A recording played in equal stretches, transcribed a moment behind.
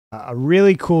A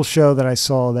really cool show that I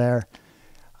saw there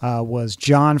was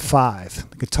John Five,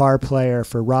 the guitar player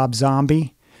for Rob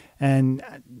Zombie. And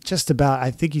just about,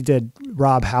 I think he did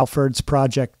Rob Halford's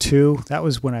Project 2. That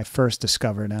was when I first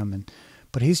discovered him.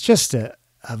 But he's just a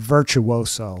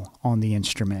virtuoso on the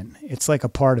instrument. It's like a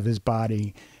part of his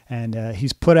body. And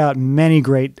he's put out many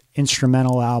great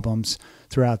instrumental albums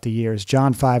throughout the years.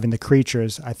 John Five and the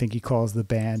Creatures, I think he calls the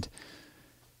band.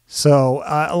 So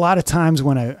a lot of times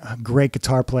when a great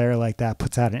guitar player like that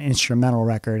puts out an instrumental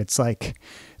record, it's like,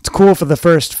 it's cool for the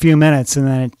first few minutes, and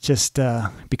then it just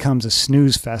becomes a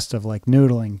snooze fest of like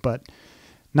noodling. But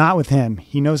not with him.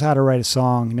 He knows how to write a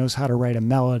song. He knows how to write a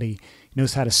melody. He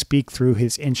knows how to speak through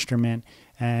his instrument.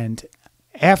 And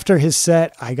after his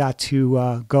set, I got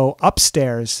to go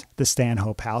upstairs, the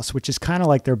Stanhope house, which is kind of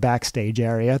like their backstage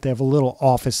area. They have a little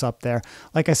office up there.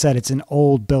 Like I said, it's an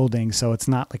old building, so it's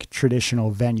not like a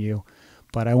traditional venue.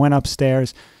 But I went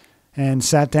upstairs and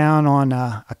sat down on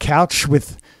a couch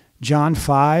with John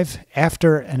Five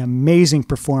after an amazing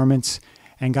performance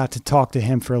and got to talk to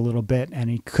him for a little bit, and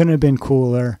he couldn't have been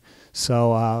cooler.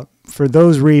 So for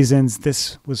those reasons,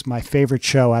 this was my favorite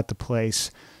show at the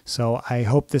place. So I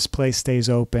hope this place stays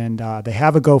open. They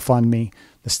have a GoFundMe,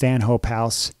 the Stanhope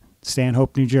House,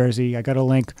 Stanhope, New Jersey. I got a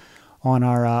link on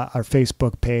our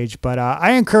Facebook page, but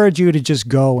I encourage you to just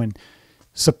go and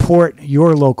support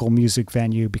your local music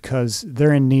venue because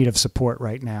they're in need of support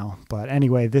right now. But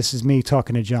anyway, this is me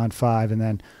talking to John Five, and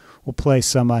then we'll play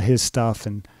some of his stuff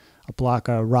and a block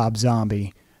of Rob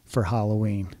Zombie for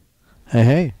Halloween.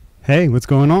 Hey, what's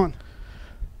going on?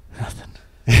 Nothing.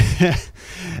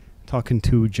 Talking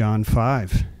to John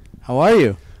Five. How are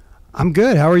you? I'm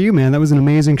good. How are you, man? That was an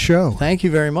amazing show. Thank you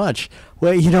very much.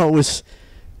 Well, it's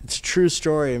a true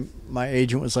story. My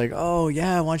agent was like, "Oh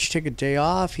yeah, why don't you take a day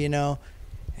off?" And I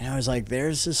was like,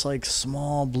 "There's this like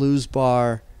small blues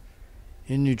bar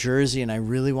in New Jersey, and I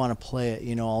really want to play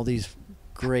it. All these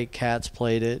great cats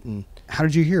played it." And how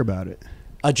did you hear about it?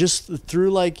 Just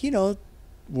through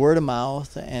word of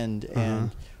mouth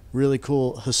and really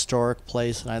cool historic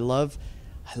place. And I love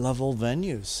old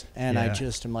venues, and I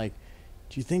just am like,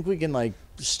 do you think we can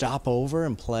stop over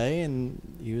and play? And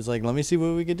he was like, let me see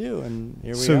what we could do, and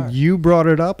here we are. So you brought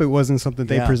it up. It wasn't something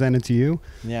they presented to you?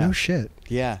 Yeah. No shit.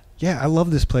 Yeah. Yeah, I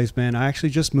love this place, man. I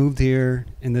actually just moved here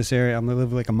in this area. I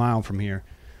live like a mile from here.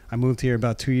 I moved here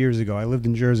about 2 years ago. I lived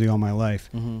in Jersey all my life,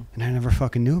 and I never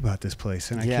fucking knew about this place.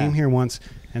 And I came here once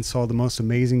and saw the most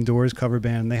amazing Doors cover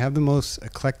band. They have the most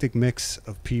eclectic mix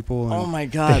of people. And oh my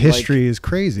God. The history is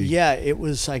crazy. Yeah,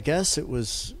 I guess it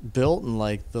was built in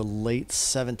the late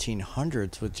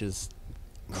 1700s, which is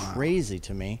crazy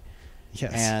to me.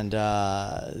 Yes. And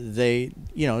they,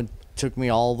 took me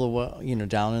all the way,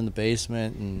 down in the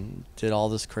basement and did all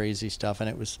this crazy stuff. And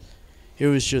it was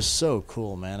just so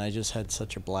cool, man. I just had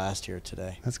such a blast here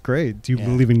today. That's great. Do you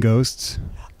believe in ghosts?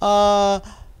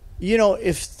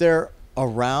 If they're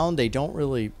around, they don't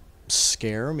really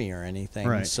scare me or anything.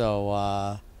 Right. So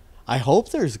I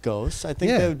hope there's ghosts. I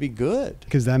think that would be good.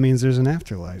 Because that means there's an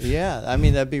afterlife. Yeah, I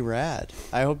mean, that'd be rad.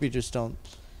 I hope you just don't,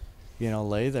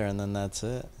 lay there and then that's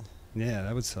it. Yeah,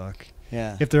 that would suck.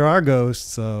 Yeah. If there are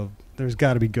ghosts, there's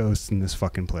got to be ghosts in this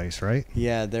fucking place, right?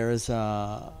 Yeah, there is...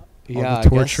 All the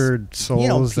tortured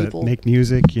souls that make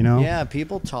music, Yeah,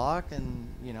 people talk, and,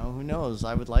 who knows?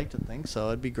 I would like to think so.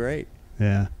 It'd be great.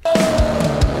 Yeah.